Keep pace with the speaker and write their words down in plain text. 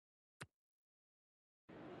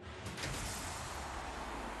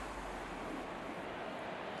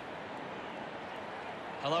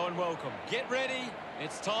Hello and welcome. Get ready.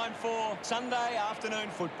 It's time for Sunday afternoon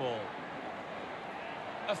football.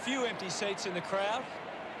 A few empty seats in the crowd.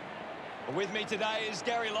 With me today is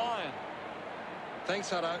Gary Lyon.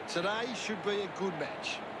 Thanks, Hutto. Today should be a good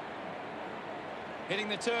match. Hitting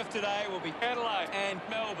the turf today will be Adelaide and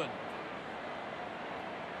Melbourne.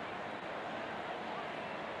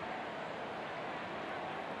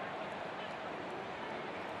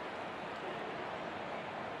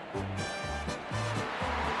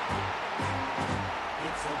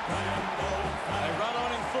 They run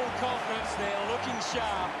on in full confidence. They're looking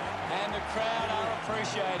sharp, and the crowd are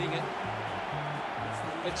appreciating it.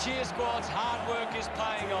 The cheer squad's hard work is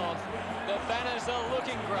paying off. The banners are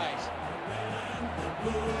looking great.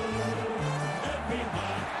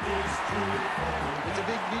 It's a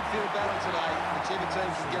big midfield battle today. Whichever team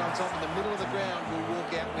can get on top in the middle of the ground will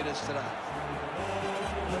walk out winners today.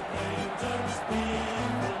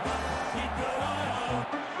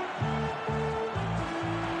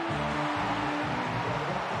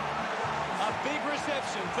 A big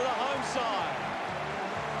reception for the home side.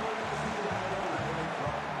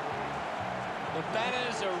 The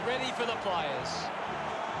banners are ready for the players.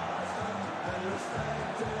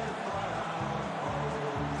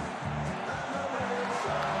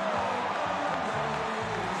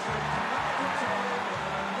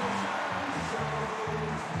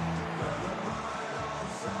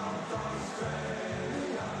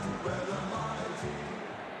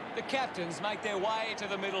 The captains make their way to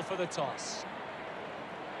the middle for the toss.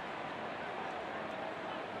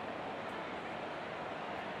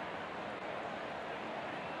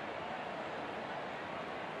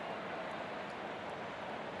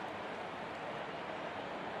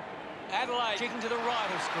 Adelaide kicking to the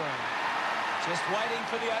right of screen. Just waiting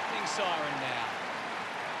for the opening siren now.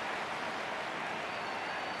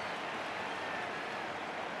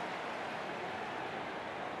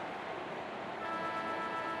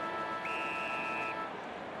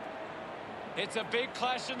 It's a big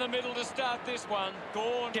clash in the middle to start this one.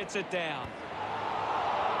 Gorn gets it down.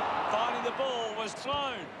 Finding the ball was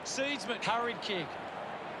Sloan. Seedsman, hurried kick.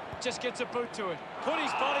 Just gets a boot to it. Put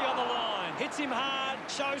his body on the line. Hits him hard.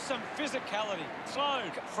 Shows some physicality.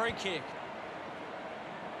 Sloan, free kick.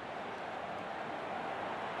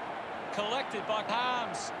 Collected by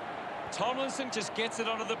Harms. Tomlinson just gets it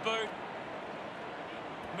onto the boot.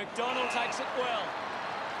 McDonald takes it well.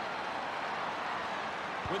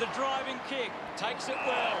 With a driving kick. Takes it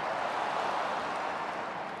well.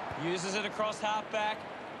 Uses it across half-back.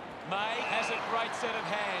 May has a great set of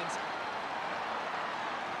hands.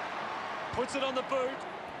 Puts it on the boot.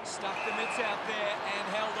 Stuck the mitts out there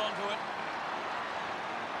and held onto it.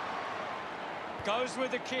 Goes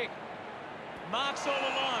with the kick. Marks all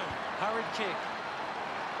alone. Hurried kick.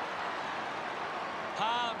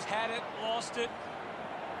 Harms had it, lost it.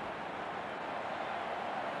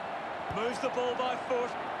 Moves the ball by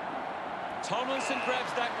foot. Tomlinson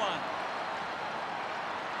grabs that one.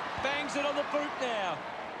 Bangs it on the boot now.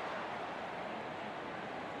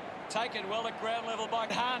 Taken well at ground level by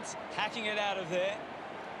Hunt. Hacking it out of there.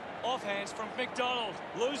 Offhands from McDonald.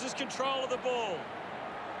 Loses control of the ball.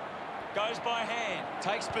 Goes by hand.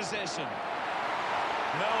 Takes possession.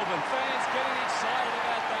 Melbourne fans getting excited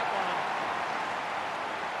about that one.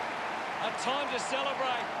 A time to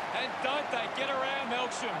celebrate. And don't they get around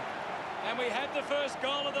Melksham. And we had the first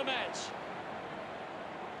goal of the match.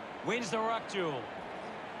 Wins the ruck duel.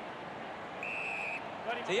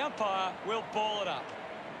 The umpire will ball it up.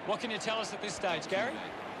 What can you tell us at this stage, Gary?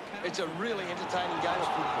 It's a really entertaining game of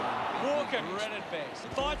football. Walker read it best.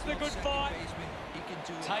 Fights the good fight.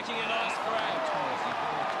 Taking a nice grab.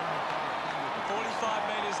 45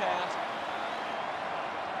 metres out.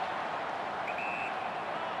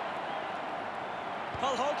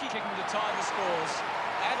 Polhoki kicking to tie the scores.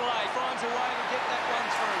 Adelaide finds a way to get that one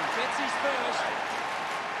through. Gets his first.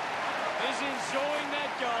 He's enjoying that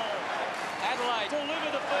goal. Adelaide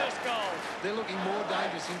deliver the first goal. They're looking more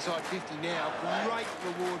dangerous inside 50 now. Great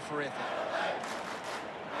reward for effort.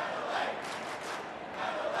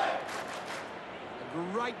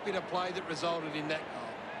 A great bit of play that resulted in that goal.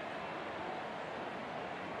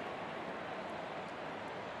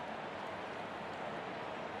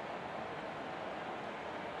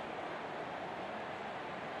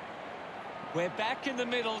 We're back in the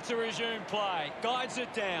middle to resume play. Guides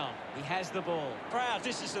it down. He has the ball. Proud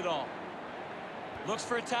dishes it off. Looks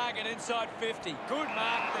for a target inside 50. Good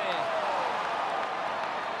mark there.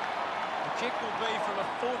 The kick will be from a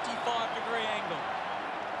 45-degree angle.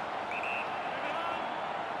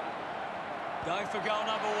 Going for goal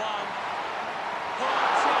number one. Oh,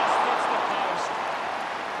 just hits the post.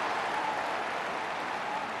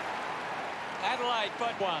 Adelaide,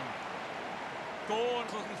 but one. Gorn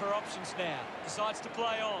looking for options now. Decides to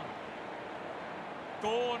play on.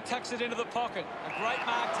 Gorn tucks it into the pocket. A great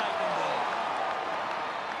mark taken there.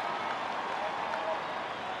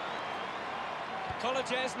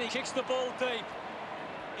 Kolajasny kicks the ball deep.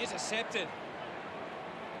 Intercepted.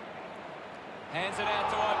 Hands it out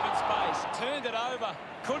to open space. Turned it over.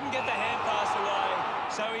 Couldn't get the hand pass away,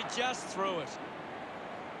 so he just threw it.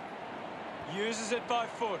 Uses it by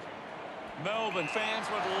foot. Melbourne fans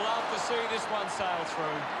would love to see this one sail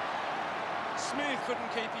through. Smith couldn't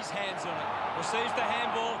keep his hands on it. Receives the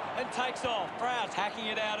handball and takes off. Proud hacking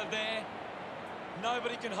it out of there.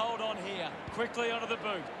 Nobody can hold on here. Quickly onto the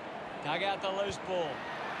boot. Dug out the loose ball.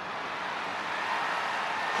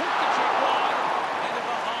 Hooked the kick wide. And to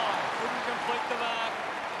behind. Couldn't complete the mark.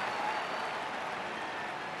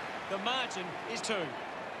 The margin is 2.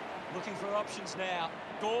 Looking for options now.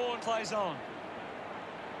 Gorn plays on.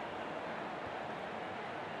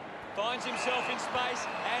 Finds himself in space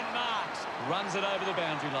and marks. Runs it over the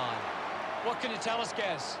boundary line. What can you tell us,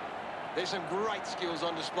 Gaz? There's some great skills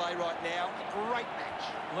on display right now. A great match.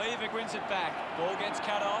 Lever wins it back. Ball gets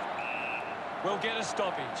cut off. We'll get a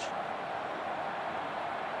stoppage.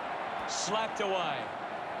 Slapped away.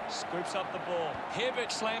 Scoops up the ball.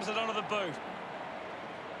 Hibbert slams it onto the boot.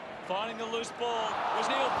 Finding the loose ball was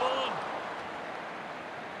Neil Bullen.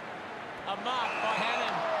 A mark by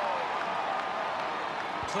Hannon.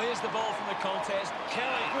 Clears the ball from the contest.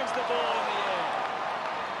 Kelly wins the ball in the air.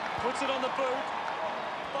 Puts it on the boot.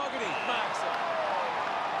 Fogarty marks it.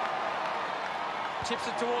 Tips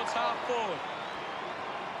it towards half forward.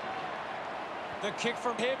 The kick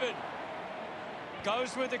from Hibbert.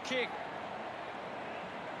 Goes with the kick.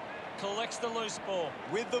 Collects the loose ball.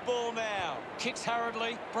 With the ball now. Kicks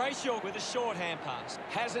hurriedly. Brayshaw with a short hand pass.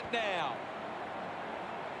 Has it now.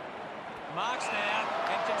 Marks now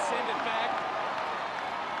and can send it back.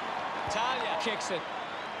 Talia kicks it.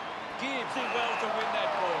 Gibbs did well to win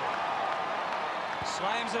that ball.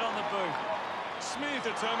 Slams it on the boot. Smith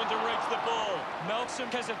determined to reach the ball.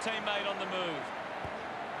 Melksham has a teammate on the move.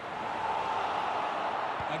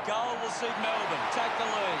 A goal will see Melbourne take the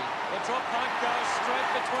lead. The drop punt goes straight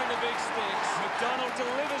between the big sticks. McDonald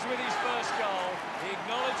delivers with his first goal. He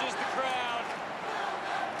acknowledges the crowd.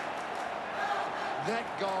 That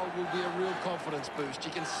goal will be a real confidence boost.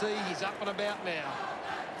 You can see he's up and about now.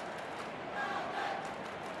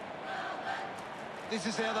 This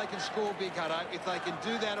is how they can score big, Hutto. If they can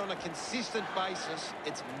do that on a consistent basis,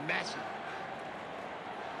 it's massive.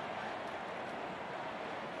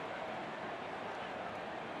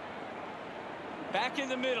 Back in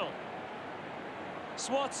the middle.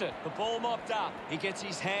 Swats it. The ball mopped up. He gets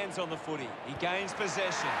his hands on the footy. He gains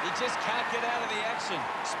possession. He just can't get out of the action.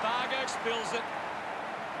 Spargo spills it.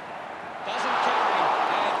 Doesn't carry.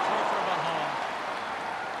 And through from behind.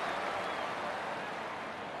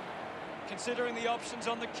 Considering the options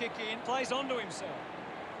on the kick in, plays onto himself.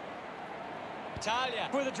 Talia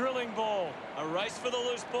with a drilling ball. A race for the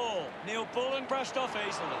loose ball. Neil Bullen brushed off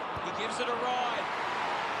easily. He gives it a ride.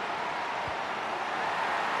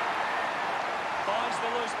 Finds the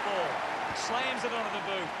loose ball. Slams it onto the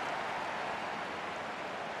boot.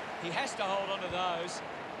 He has to hold on to those.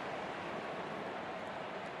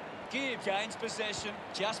 Gibbs gains possession.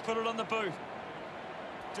 Just put it on the boot.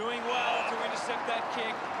 Doing well to intercept that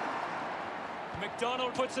kick.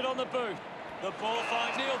 McDonald puts it on the boot. The ball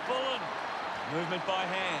finds Neil Bullen. Movement by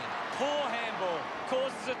hand. Poor handball.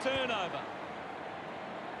 Causes a turnover.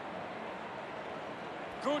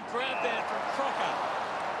 Good grab there from Crocker.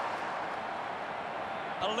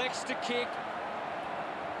 Elects to kick.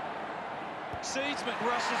 Seedsman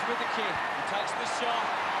rushes with the kick. He takes the shot.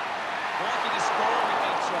 Lucky to score with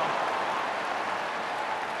that shot.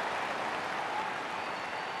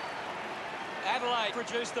 Adelaide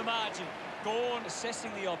reduced the margin. Gorn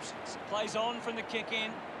assessing the options. Plays on from the kick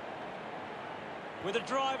in. With a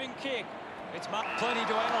driving kick. It's plenty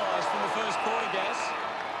to analyse from the first quarter, Gaz.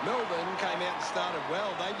 Melbourne came out and started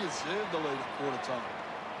well. They deserved the lead at quarter time.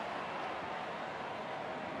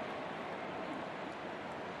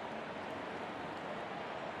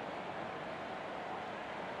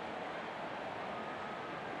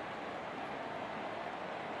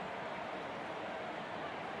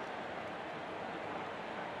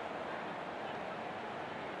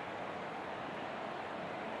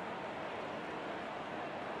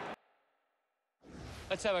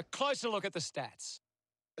 Let's have a closer look at the stats.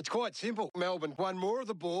 It's quite simple. Melbourne won more of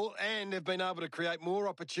the ball and have been able to create more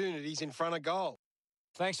opportunities in front of goal.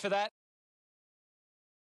 Thanks for that.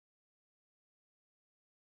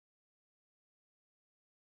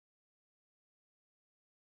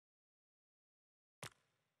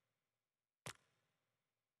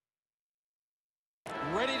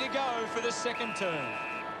 go for the second turn.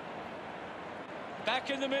 Back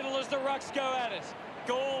in the middle as the Rucks go at it.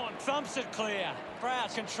 Gawn thumps it clear.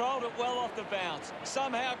 Crouch controlled it well off the bounce.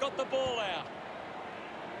 Somehow got the ball out.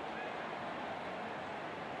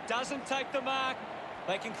 Doesn't take the mark.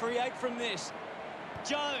 They can create from this.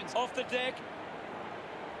 Jones off the deck.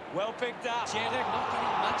 Well picked up. Jedek not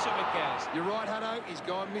getting much of it, Gaz. You're right, Hutto. He's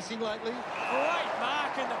gone missing lately. Great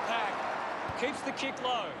mark in the pack. Keeps the kick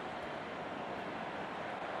low.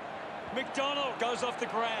 McDonald goes off the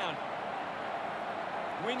ground.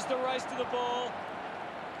 Wins the race to the ball.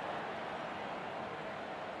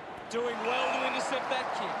 Doing well to intercept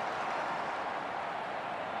that kick.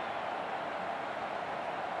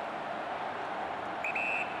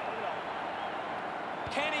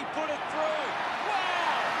 Can he put it through?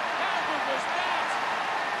 Wow! How good was that?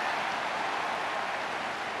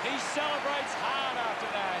 He celebrates hard after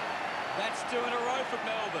that. That's 2 in a row for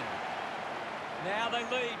Melbourne. Now they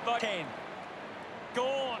lead by 10.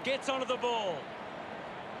 Gawn gets onto the ball.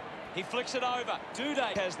 He flicks it over.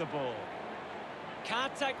 Duday has the ball.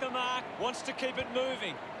 Can't take the mark. Wants to keep it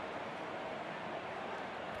moving.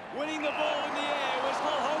 Winning the ball in the air was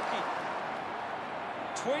Holhoki.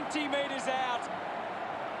 20 metres out.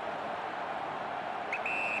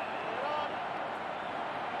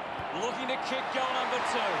 Looking to kick goal number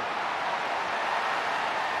 2.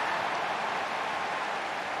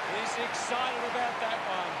 He's excited about that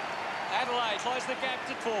one. Adelaide close the gap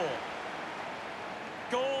to 4.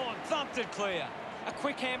 Gawn thumped it clear. A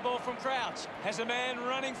quick handball from Crouch. Has a man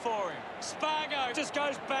running for him. Spargo just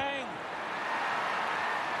goes bang.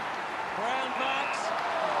 Brown marks.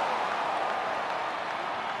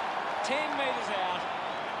 10 metres out.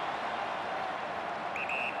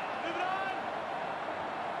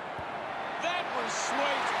 That was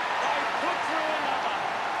sweet. They put through another.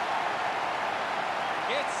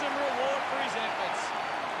 Gets some reward for his efforts.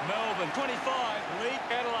 Melbourne 25, lead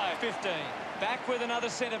Adelaide 15. Back with another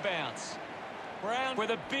centre bounce. Brown with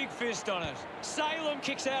a big fist on it. Salem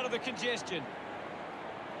kicks out of the congestion.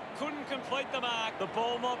 Couldn't complete the mark. The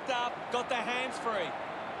ball mopped up. Got the hands free.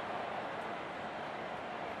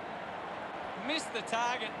 Missed the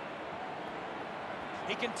target.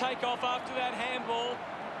 He can take off after that handball.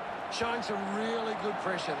 Showing some really good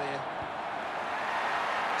pressure there.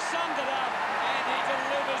 Summed it up, and he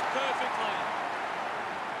delivers perfectly.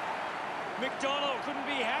 McDonald couldn't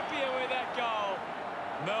be happier with that goal.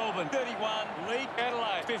 Melbourne 31, lead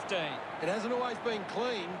Adelaide 15. It hasn't always been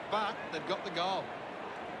clean, but they've got the goal.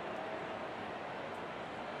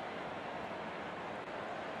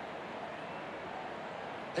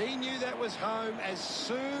 He knew that was home as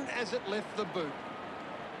soon as it left the boot.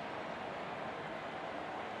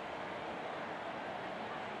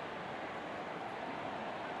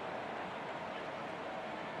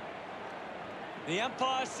 The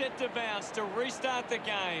umpire set to bounce to restart the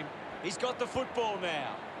game. He's got the football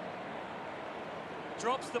now.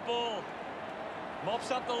 Drops the ball. Mops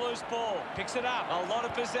up the loose ball. Picks it up. A lot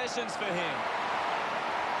of possessions for him.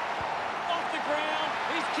 Off the ground.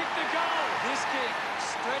 He's kicked the goal. This kick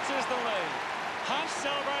stretches the lead. Hunt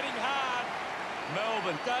celebrating hard.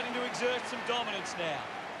 Melbourne starting to exert some dominance now.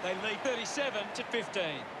 They lead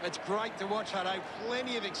 37-15. It's great to watch, Hutto.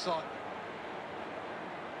 Plenty of excitement.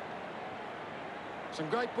 Some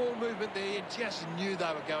great ball movement there. You just knew they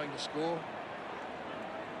were going to score.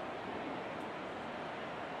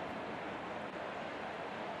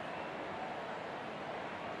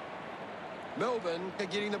 Melbourne are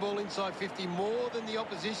getting the ball inside 50 more than the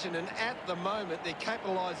opposition, and at the moment they're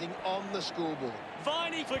capitalising on the scoreboard.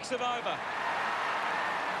 Viney flicks it over.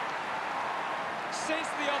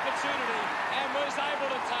 Sensed the opportunity and was able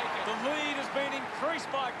to take it. The lead has been increased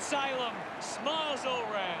by Salem. Smiles all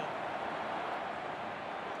round.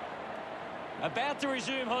 About to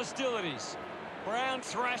resume hostilities. Brown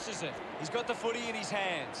thrashes it. He's got the footy in his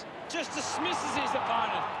hands. Just dismisses his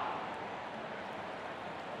opponent.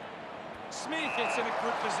 Smith gets in a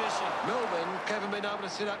good position. Melbourne haven't been able to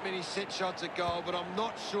set up many set shots at goal, but I'm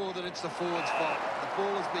not sure that it's the forward's fault. The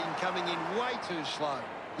ball has been coming in way too slow.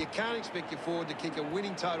 You can't expect your forward to kick a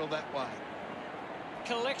winning total that way.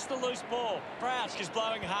 Collects the loose ball. Crouch is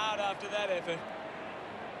blowing hard after that effort.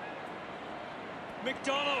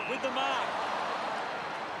 McDonald with the mark.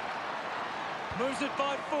 Moves it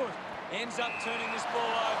by foot. Ends up turning this ball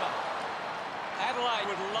over. Adelaide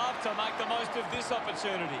would love to make the most of this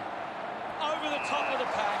opportunity. Over the top of the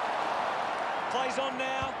pack. Plays on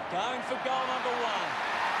now. Going for goal number 1.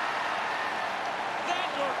 That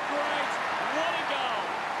looked great. What a goal.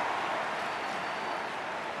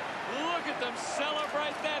 Look at them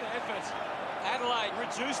celebrate that effort. Adelaide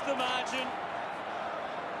reduced the margin.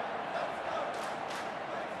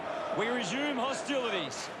 We resume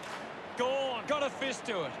hostilities. Gone. Got a fist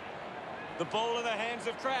to it. The ball in the hands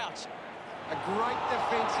of Crouch. A great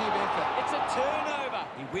defensive effort. It's a turnover.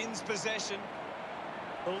 He wins possession.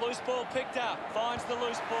 The loose ball picked up. Finds the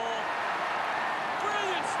loose ball.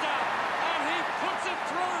 Brilliant stuff. And he puts it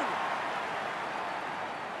through.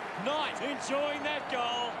 Knight enjoying that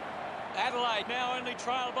goal. Adelaide now only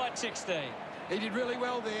trailed by 16. He did really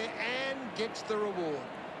well there and gets the reward.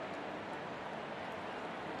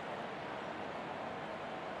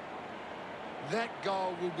 That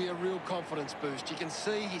goal will be a real confidence boost. You can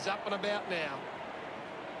see he's up and about now.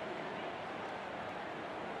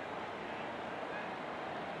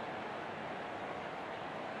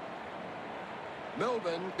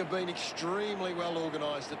 Melbourne have been extremely well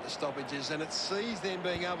organised at the stoppages, and it sees them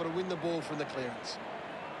being able to win the ball from the clearance.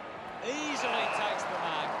 Easily takes the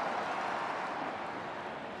mark.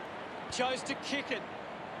 Chose to kick it.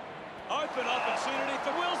 Open opportunity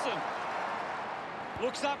for Wilson.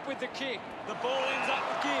 Looks up with the kick. The ball ends up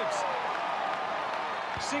with Gibbs.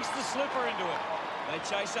 Sinks the slipper into it. They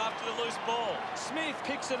chase after the loose ball. Smith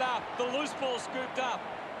picks it up. The loose ball scooped up.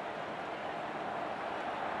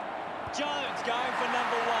 Jones going for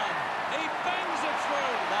number one. He bangs it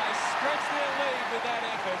through. They stretch their lead with that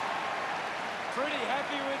effort. Pretty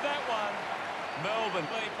happy with that one. Melbourne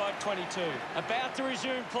lead by 22. About to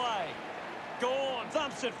resume play. Gorn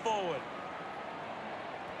thumps it forward.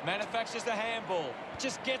 Manufactures the handball.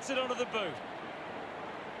 Just gets it onto the boot.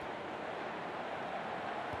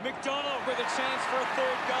 McDonald with a chance for a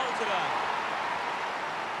third goal today.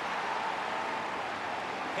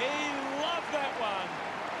 He loved that one.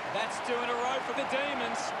 That's 2 in a row for the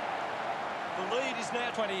Demons. The lead is now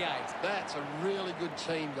 28. That's a really good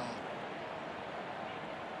team goal.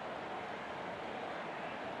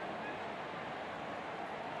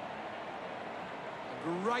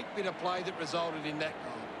 A great bit of play that resulted in that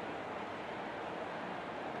goal.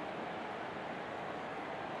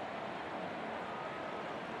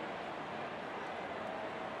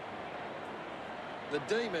 The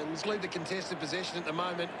Demons lead the contested possession at the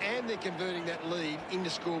moment, and they're converting that lead into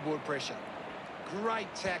scoreboard pressure. Great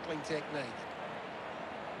tackling technique.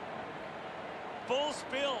 Ball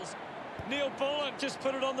spills. Neil Bullen just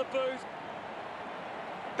put it on the boot.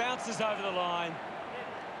 Bounces over the line.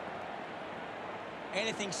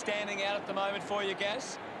 Anything standing out at the moment for you,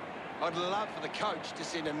 Gaz? I'd love for the coach to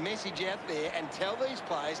send a message out there and tell these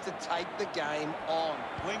players to take the game on.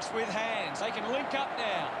 Links with hands. They can link up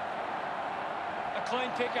now. A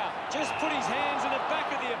clean pickup. Just put his hands in the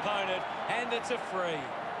back of the opponent, and it's a free.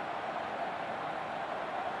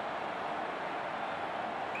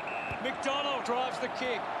 McDonald drives the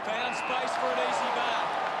kick. Found space for an easy mark.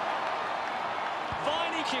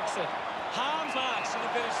 Viney kicks it. Harms marks in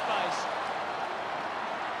a bit of space.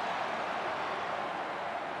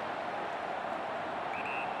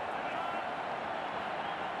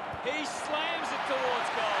 He slams it towards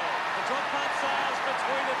goal. The drop punt sails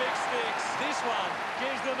between the big sticks. This one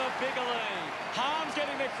gives them a bigger lead. Harms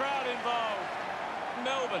getting the crowd involved.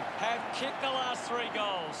 Melbourne have kicked the last 3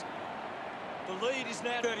 goals. The lead is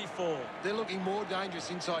now 34. They're looking more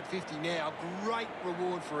dangerous inside 50 now. Great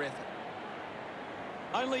reward for effort.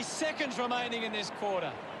 Only seconds remaining in this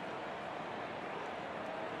quarter.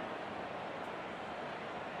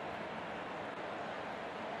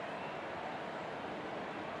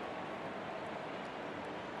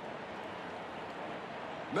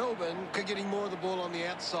 Melbourne are getting more of the ball on the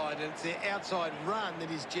outside, and it's their outside run that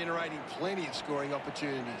is generating plenty of scoring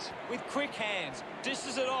opportunities. With quick hands,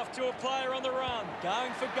 dishes it off to a player on the run.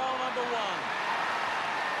 Going for goal number 1.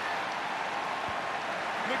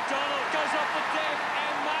 McDonald goes off the deck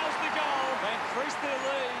and nails the goal. They increase their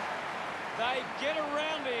lead. They get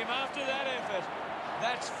around him after that effort.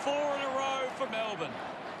 That's 4 in a row for Melbourne.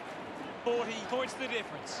 40 points the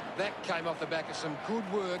difference. That came off the back of some good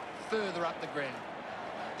work further up the ground.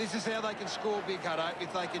 This is how they can score big, Hutto.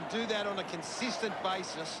 If they can do that on a consistent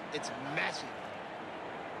basis, it's massive.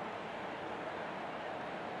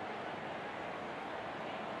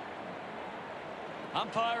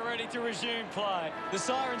 Umpire ready to resume play. The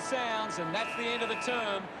siren sounds, and that's the end of the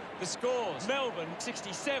term. The scores: Melbourne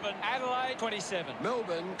 67, Adelaide 27.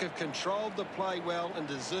 Melbourne have controlled the play well and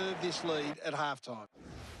deserve this lead at halftime.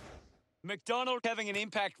 McDonald having an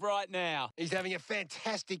impact right now. He's having a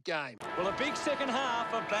fantastic game. Well, a big second half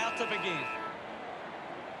about to begin.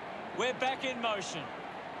 We're back in motion.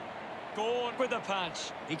 Gorn with a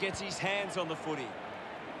punch. He gets his hands on the footy.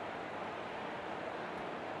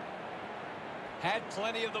 Had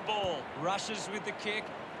plenty of the ball. Rushes with the kick.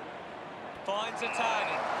 Finds a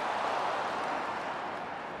target.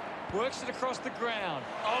 Works it across the ground.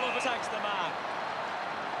 Oliver takes the mark.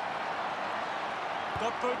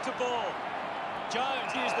 Got boot to ball.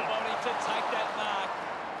 Jones used the body to take that mark.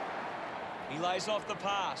 He lays off the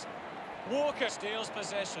pass. Walker steals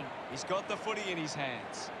possession. He's got the footy in his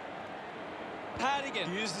hands.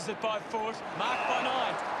 Hardigan uses it by foot. Marked by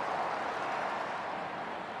Knight.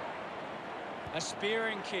 A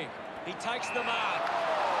spearing kick. He takes the mark.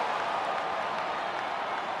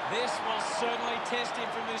 This will certainly test him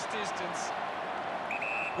from this distance.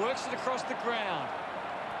 Works it across the ground.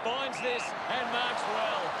 Finds this and marks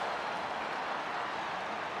well.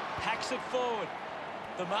 Hacks it forward.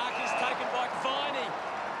 The mark is taken by Viney.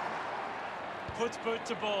 Puts boot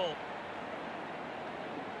to ball.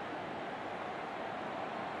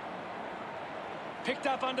 Picked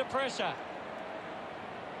up under pressure.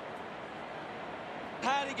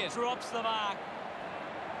 Hardigan drops the mark.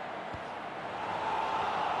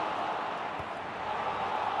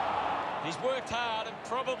 He's worked hard and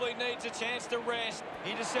probably needs a chance to rest.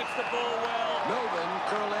 He intercepts the ball well. Melbourne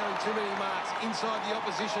are allowing too many marks inside the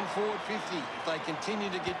opposition forward 50. If they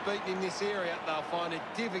continue to get beaten in this area, they'll find it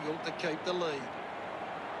difficult to keep the lead.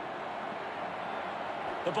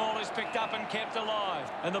 The ball is picked up and kept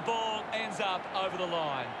alive, and the ball ends up over the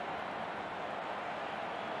line.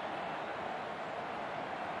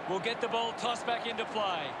 We'll get the ball tossed back into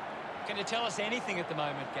play. Can you tell us anything at the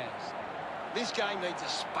moment, Gaz? This game needs a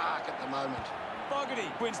spark at the moment.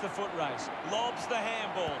 Fogarty wins the foot race, lobs the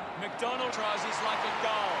handball. McDonald tries his luck at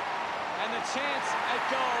goal. And the chance at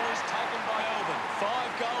goal is taken by Melbourne.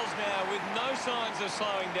 5 goals now with no signs of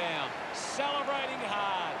slowing down. Celebrating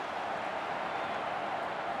hard.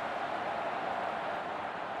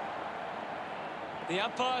 The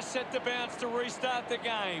umpire set to bounce to restart the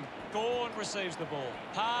game. Gawn receives the ball.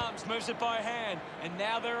 Harms moves it by hand, and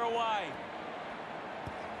now they're away.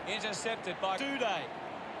 Intercepted by Duday.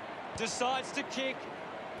 Decides to kick.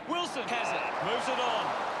 Wilson has it. Moves it on.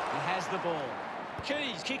 He has the ball.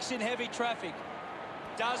 Keys kicks in heavy traffic.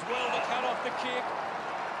 Does well to cut off the kick.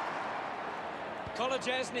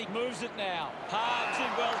 Kolajasny moves it now. Harms in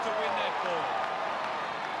well to win that ball.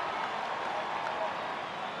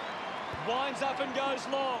 Winds up and goes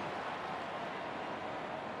long.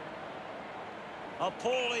 A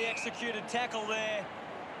poorly executed tackle there.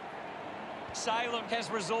 Salem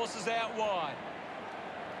has resources out wide.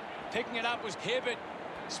 Picking it up was Hibbert.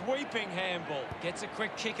 Sweeping handball. Gets a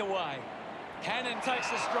quick kick away. Cannon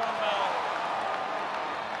takes a strong mark.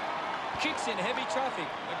 Kicks in heavy traffic.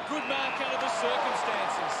 A good mark under the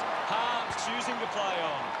circumstances. Harms choosing to play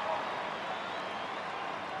on.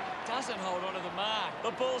 Doesn't hold on to the mark.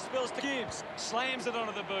 The ball spills to Gibbs. Slams it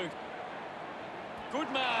onto the boot.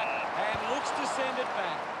 Good mark. And looks to send it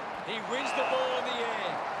back. He wins the ball in the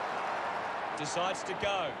air. Decides to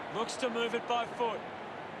go. Looks to move it by foot.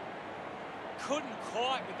 Couldn't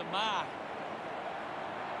quite with the mark.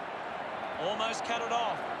 Almost cut it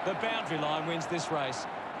off. The boundary line wins this race.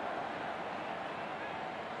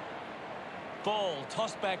 Ball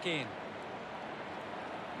tossed back in.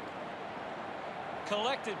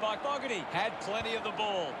 Collected by Fogarty. Had plenty of the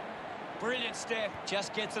ball. Brilliant step.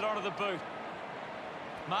 Just gets it onto the boot.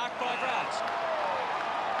 Marked by Crouch.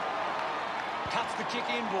 Cuts the kick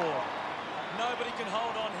inboard. Nobody can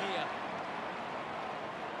hold on here.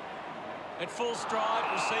 At full stride,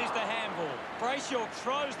 receives the handball. Brayshaw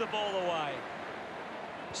throws the ball away.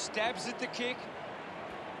 Stabs at the kick.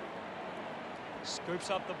 Scoops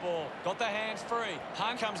up the ball. Got the hands free.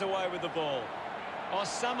 Hunt comes away with the ball. Oh,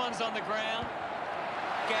 someone's on the ground.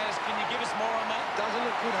 Gaz, can you give us more on that? Doesn't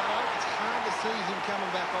look good, Hutto. It's hard to see him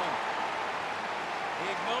coming back on. He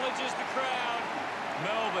acknowledges the crowd.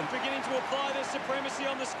 Melbourne beginning to apply their supremacy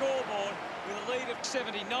on the scoreboard with a lead of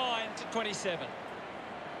 79-27.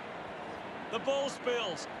 The ball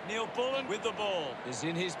spills. Neil Bullen with the ball is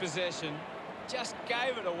in his possession. Just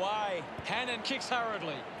gave it away. Cannon kicks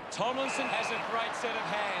hurriedly. Tomlinson has a great set of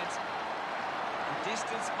hands. The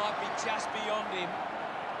distance might be just beyond him.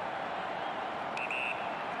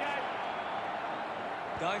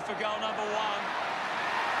 Going for goal number 1.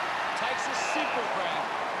 Takes a simple grab.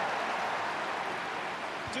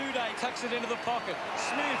 Duday tucks it into the pocket.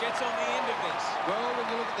 Smith gets on the end of this. Well, when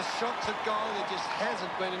you look at the shots at goal, there just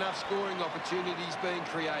hasn't been enough scoring opportunities being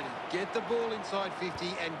created. Get the ball inside 50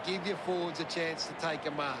 and give your forwards a chance to take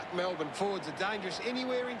a mark. Melbourne forwards are dangerous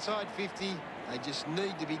anywhere inside 50. They just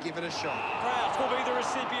need to be given a shot. Crouch will be the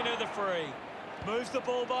recipient of the free. Moves the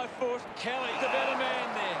ball by foot. Kelly, the better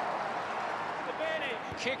man there.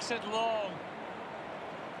 Kicks it long.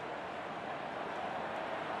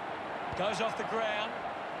 Goes off the ground.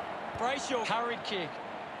 Brayshaw, hurried kick.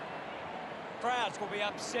 Crouch will be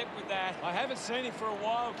upset with that. I haven't seen him for a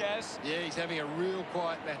while, Gaz. Yeah, he's having a real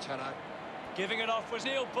quiet match, Hutto. Giving it off was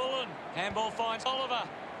Neil Bullen. Handball finds Oliver.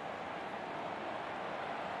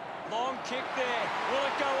 Long kick there. Will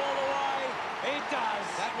it go all the way? It does.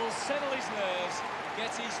 That will settle his nerves.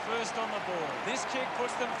 Gets his first on the ball. This kick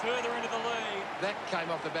puts them further into the lead. That came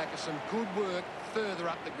off the back of some good work further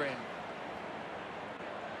up the ground.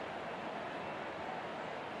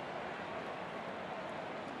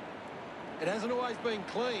 It hasn't always been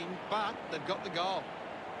clean, but they've got the goal.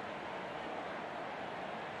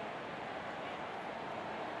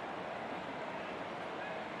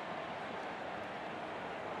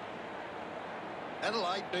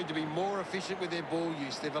 Adelaide need to be more efficient with their ball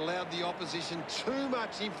use. They've allowed the opposition too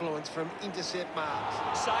much influence from intercept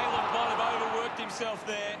marks. Salem might have overworked himself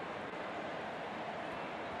there.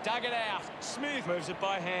 Dug it out. Smith moves it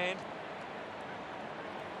by hand.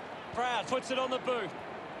 Proud puts it on the boot.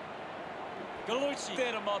 Gallucci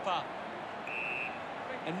there to mop up.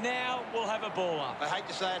 And now we'll have a ball up. I hate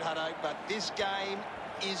to say it, Hutto, but this game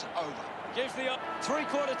is over. Gives the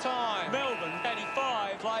three-quarter time. Melbourne,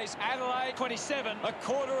 85, plays Adelaide, 27, a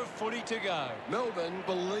quarter of footy to go. Melbourne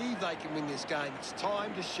believe they can win this game. It's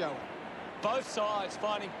time to show it. Both sides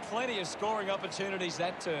finding plenty of scoring opportunities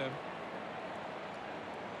that term.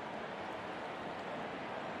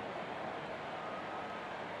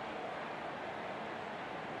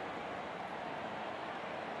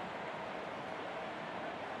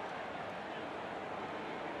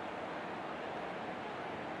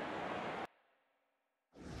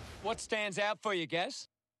 What stands out for you, Gaz?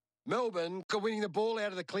 Melbourne are winning the ball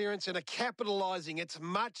out of the clearance and are capitalising. It's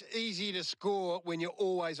much easier to score when you're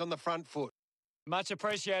always on the front foot. Much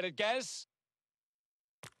appreciated, Gaz.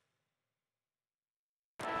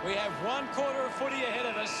 We have one quarter of footy ahead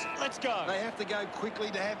of us. Let's go. They have to go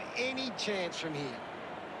quickly to have any chance from here.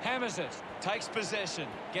 Hammers it. Takes possession.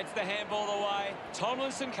 Gets the handball away.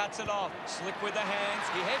 Tomlinson cuts it off. Slick with the hands.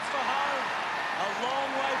 He heads for home. A long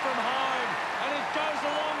way from home. And it goes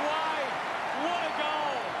a long way. What a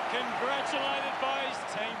goal. Congratulated by his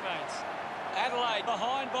teammates. Adelaide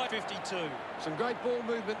behind by 52. Some great ball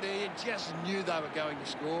movement there. You just knew they were going to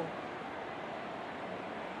score.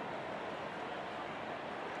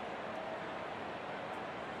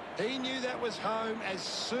 He knew that was home as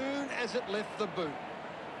soon as it left the boot.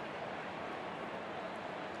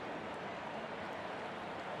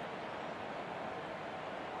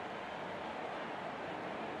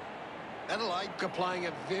 Adelaide are playing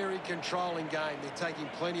a very controlling game. They're taking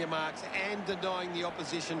plenty of marks and denying the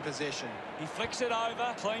opposition possession. He flicks it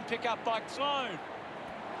over. Clean pick up by Sloan.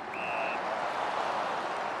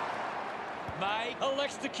 May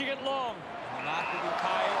elects to kick it long. And the mark will be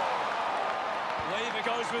paid. Lever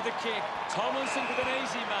goes with the kick. Tomlinson with an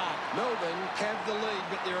easy mark. Melbourne have the lead,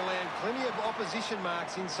 but they're allowing plenty of opposition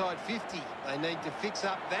marks inside 50. They need to fix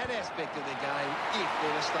up that aspect of their game if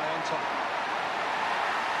they're to stay on top.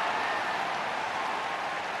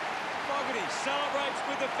 Celebrates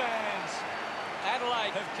with the fans.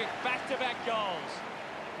 Adelaide have kicked back-to-back goals.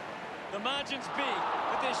 The margin's big,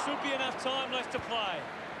 but there should be enough time left to play.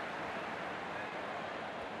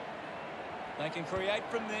 They can create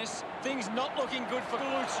from this. Things not looking good for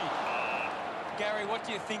Gallucci. Gary, what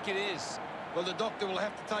do you think it is? Well, the doctor will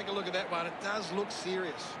have to take a look at that one. It does look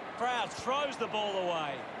serious. Proud throws the ball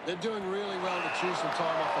away. They're doing really well to choose some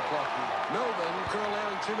time off the clock here. Melbourne are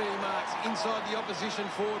allowing too many marks inside the opposition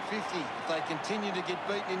forward 50. If they continue to get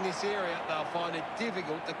beaten in this area, they'll find it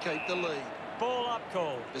difficult to keep the lead. Ball up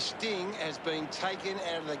call. The sting has been taken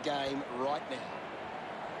out of the game right now.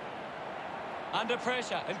 Under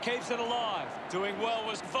pressure and keeps it alive. Doing well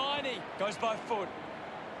was Viney. Goes by foot.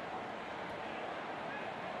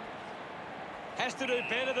 Has to do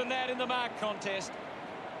better than that in the mark contest.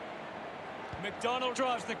 McDonald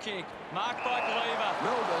drives the kick. Marked by Lever.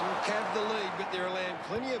 Melbourne have the lead, but they're allowing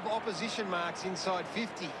plenty of opposition marks inside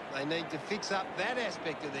 50. They need to fix up that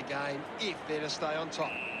aspect of their game if they're to stay on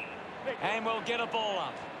top. And we'll get a ball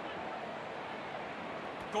up.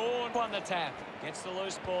 Gorn won the tap. Gets the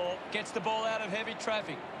loose ball. Gets the ball out of heavy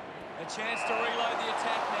traffic. A chance to reload the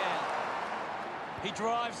attack now. He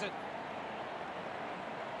drives it.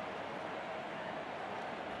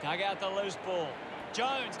 Dug out the loose ball.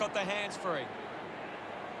 Jones got the hands free.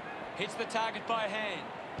 Hits the target by hand.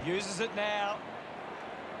 Uses it now.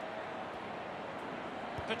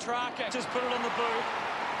 Petrarca just put it on the boot.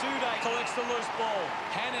 Duday collects the loose ball.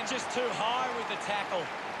 Hannon just too high with the tackle.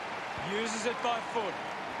 Uses it by foot.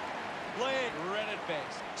 Laird read it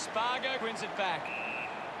best. Spargo wins it back.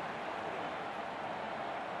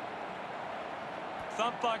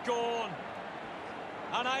 Thumped by Gorn.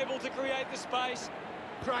 Unable to create the space.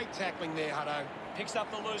 Great tackling there, Hutto. Picks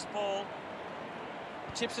up the loose ball.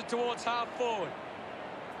 Chips it towards half forward.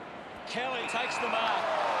 Kelly takes the mark.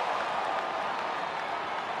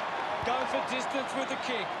 Going for distance with the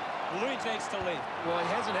kick. Lynch needs to live. Well,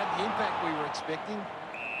 he hasn't had the impact we were expecting.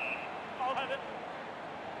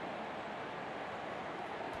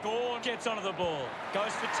 Gorn gets onto the ball.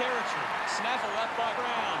 Goes for territory. Snaffled up by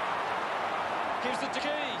Brown. Gives it to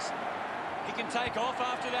Keys. He can take off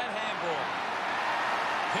after that handball.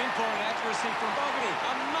 Pinpoint accuracy from Fogarty.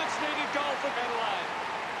 A much-needed goal for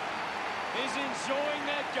Adelaide. He's enjoying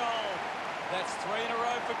that goal. That's 3 in a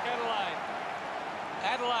row for Adelaide.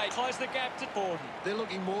 Adelaide close the gap to 40. They're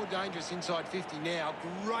looking more dangerous inside 50 now.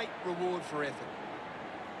 Great reward for effort.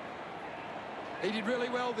 He did really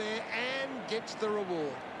well there and gets the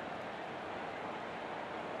reward.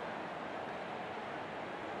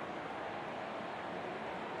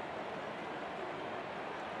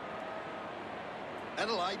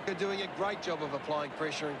 Adelaide are doing a great job of applying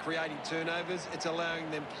pressure and creating turnovers. It's allowing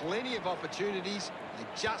them plenty of opportunities. They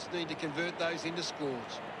just need to convert those into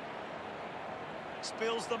scores.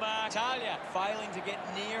 Spills the mark. Talia failing to get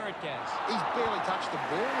near it, Gaz. He's barely touched the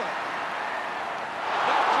ball, though.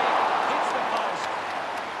 That kick hits the post.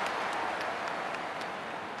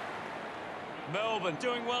 Melbourne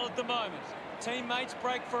doing well at the moment. Teammates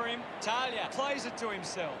break for him. Talia plays it to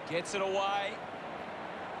himself. Gets it away.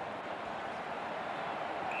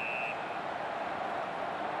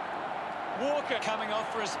 Walker coming off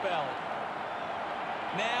for a spell.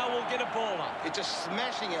 Now we'll get a ball up. It's just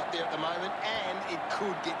smashing out there at the moment, and it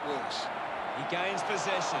could get worse. He gains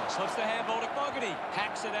possession. Slips the handball to Fogarty.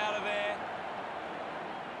 Hacks it out of there.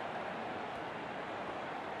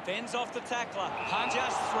 Fends off the tackler. Punch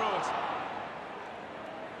us through it.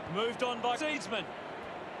 Moved on by Seedsman.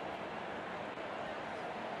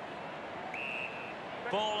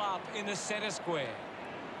 Ball up in the centre square.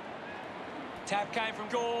 Tap came from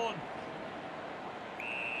Gorn.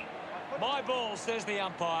 My ball, says the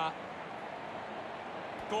umpire.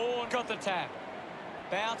 Gorn got the tap.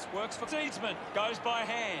 Bounce, works for Seedsman. Goes by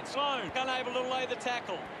hand. Sloan, unable to lay the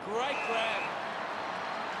tackle. Great grab.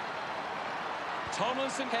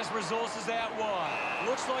 Tomlinson has resources out wide.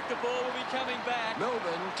 Looks like the ball will be coming back.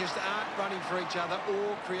 Melbourne just aren't running for each other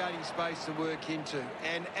or creating space to work into.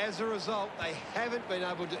 And as a result, they haven't been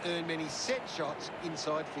able to earn many set shots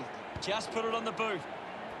inside 50. Just put it on the boot.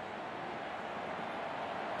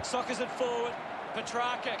 Sockers it forward.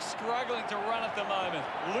 Petrarca struggling to run at the moment.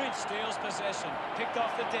 Lynch steals possession. Picked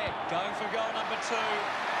off the deck. Going for goal number 2.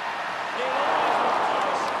 It almost was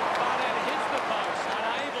close, but it hits the post.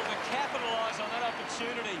 Unable to capitalise on that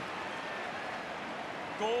opportunity.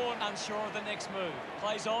 Gorn unsure of the next move.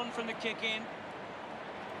 Plays on from the kick in.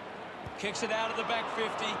 Kicks it out of the back 50.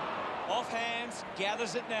 Off hands.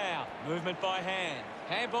 Gathers it now. Movement by hand.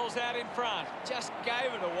 Handball's out in front. Just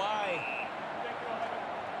gave it away.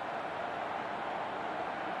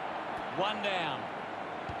 One down.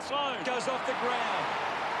 Sloan goes off the ground.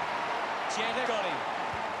 Jetta got him.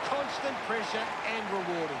 Constant pressure and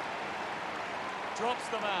rewarded. Drops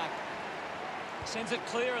the mark. Sends it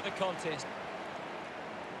clear of the contest.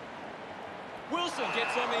 Wilson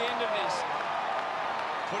gets on the end of this.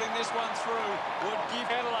 Putting this one through would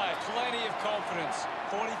give Adelaide plenty of confidence.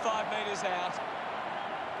 45 metres out.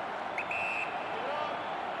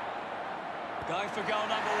 Going for goal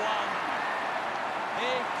number 1. He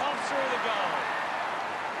pops through the goal.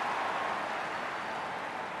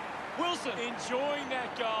 Wilson enjoying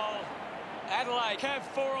that goal. Adelaide have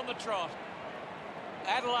 4 on the trot.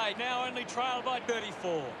 Adelaide now only trailed by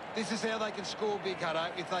 34. This is how they can score big, Hutto.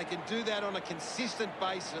 If they can do that on a consistent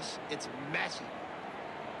basis, it's massive.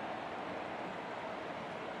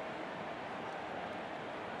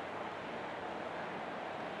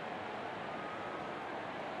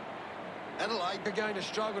 Adelaide are going to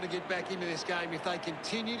struggle to get back into this game if they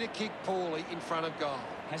continue to kick poorly in front of goal.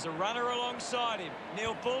 Has a runner alongside him.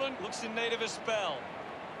 Neil Bullen looks in need of a spell.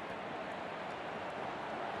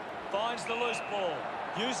 Finds the loose ball.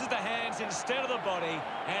 Uses the hands instead of the body,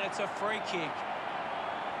 and it's a free kick.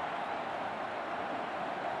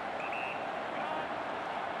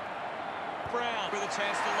 Brown with a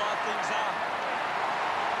chance to light things up.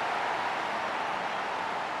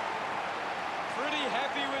 Pretty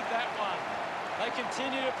happy with that one. They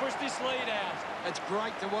continue to push this lead out. It's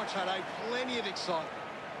great to watch, Hutto. Plenty of excitement.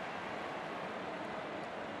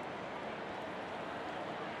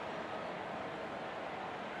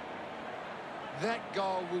 That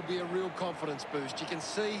goal will be a real confidence boost. You can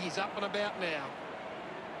see he's up and about now.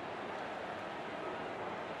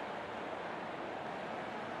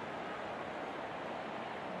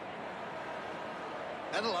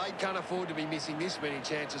 Adelaide can't afford to be missing this many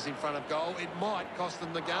chances in front of goal. It might cost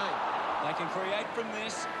them the game. They can create from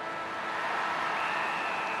this.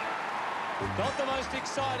 Not the most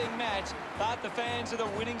exciting match, but the fans of the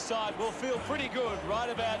winning side will feel pretty good right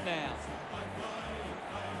about now.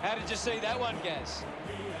 How did you see that one, Gaz?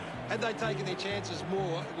 Had they taken their chances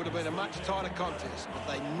more, it would have been a much tighter contest, but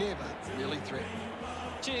they never really threatened.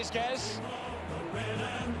 Cheers, Gaz. Red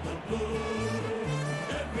and the blue,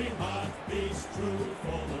 every heart beats true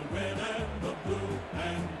for the red and the blue,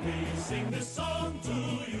 and we sing this song to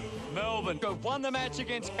you. Melbourne have won the match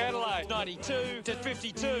against Adelaide,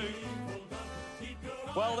 92-52.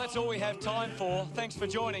 Well, that's all we have time for. Thanks for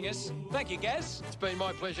joining us. Thank you, Gaz. It's been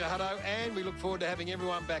my pleasure, Hutto, and we look forward to having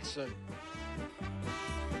everyone back soon.